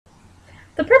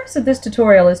The purpose of this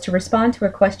tutorial is to respond to a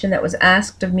question that was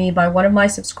asked of me by one of my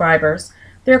subscribers.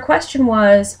 Their question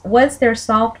was there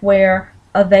software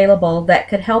available that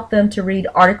could help them to read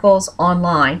articles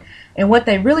online? And what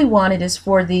they really wanted is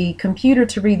for the computer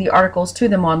to read the articles to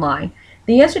them online.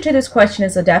 The answer to this question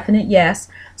is a definite yes.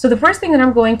 So the first thing that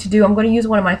I'm going to do, I'm going to use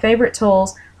one of my favorite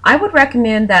tools. I would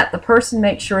recommend that the person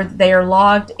make sure that they are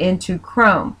logged into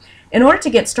Chrome. In order to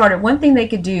get started, one thing they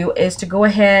could do is to go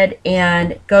ahead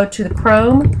and go to the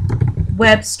Chrome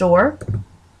Web Store.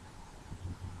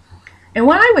 And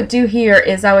what I would do here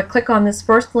is I would click on this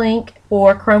first link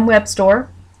for Chrome Web Store.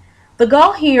 The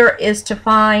goal here is to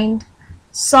find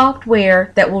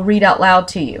software that will read out loud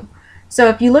to you. So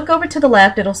if you look over to the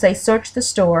left, it'll say search the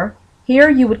store. Here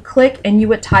you would click and you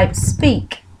would type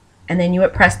speak, and then you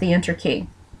would press the enter key.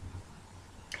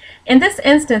 In this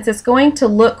instance, it's going to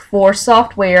look for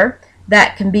software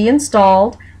that can be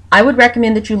installed. I would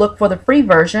recommend that you look for the free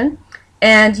version,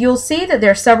 and you'll see that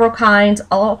there are several kinds.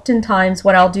 Oftentimes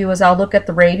what I'll do is I'll look at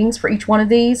the ratings for each one of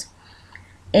these,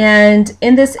 and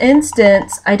in this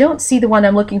instance I don't see the one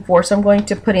I'm looking for, so I'm going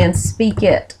to put in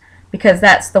Speakit because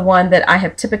that's the one that I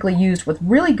have typically used with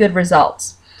really good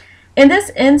results. In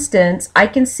this instance I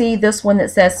can see this one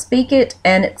that says Speakit,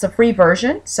 and it's a free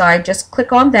version, so I just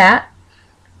click on that.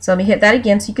 So let me hit that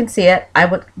again so you can see it. I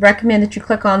would recommend that you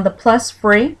click on the plus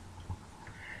free.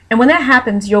 And when that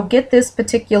happens, you'll get this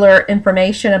particular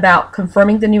information about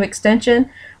confirming the new extension.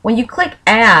 When you click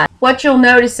add, what you'll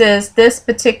notice is this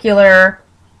particular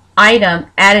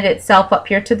item added itself up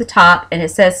here to the top, and it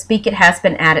says Speakit has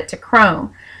been added to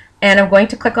Chrome. And I'm going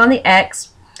to click on the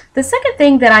X. The second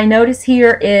thing that I notice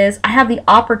here is I have the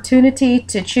opportunity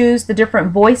to choose the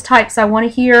different voice types I want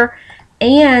to hear.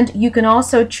 And you can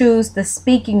also choose the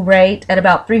speaking rate at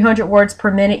about 300 words per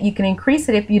minute. You can increase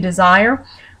it if you desire.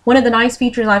 One of the nice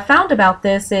features I found about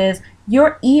this is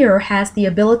your ear has the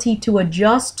ability to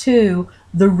adjust to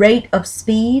the rate of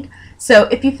speed. So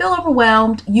if you feel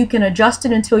overwhelmed, you can adjust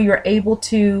it until you're able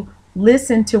to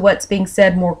listen to what's being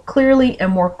said more clearly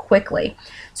and more quickly.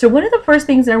 So one of the first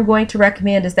things that I'm going to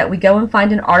recommend is that we go and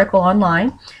find an article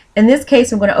online. In this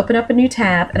case, I'm going to open up a new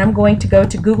tab, and I'm going to go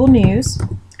to Google News,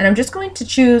 and I'm just going to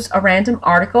choose a random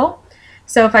article.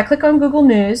 So if I click on Google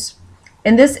News,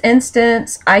 in this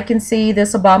instance I can see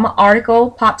this Obama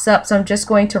article pops up, so I'm just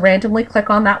going to randomly click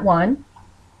on that one.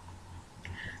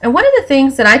 And one of the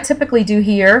things that I typically do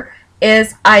here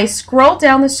is I scroll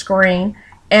down the screen,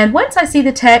 and once I see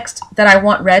the text that I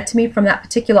want read to me from that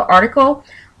particular article,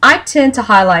 I tend to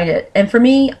highlight it. And for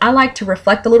me, I like to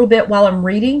reflect a little bit while I'm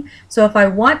reading. So if I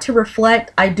want to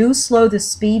reflect, I do slow the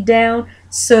speed down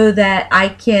so that I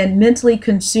can mentally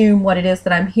consume what it is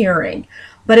that I'm hearing.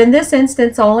 But in this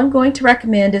instance, all I'm going to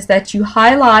recommend is that you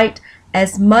highlight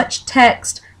as much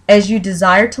text as you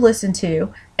desire to listen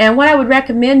to. And what I would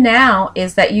recommend now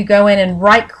is that you go in and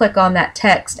right click on that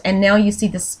text, and now you see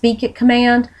the Speak It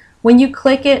command. When you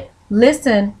click it,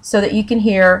 listen so that you can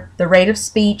hear the rate of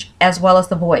speech as well as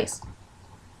the voice.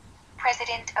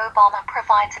 President Obama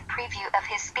provides a preview of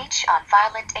his speech on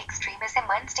violent extremism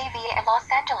Wednesday via Los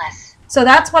Angeles. So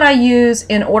that's what I use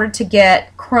in order to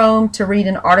get Chrome to read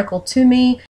an article to me.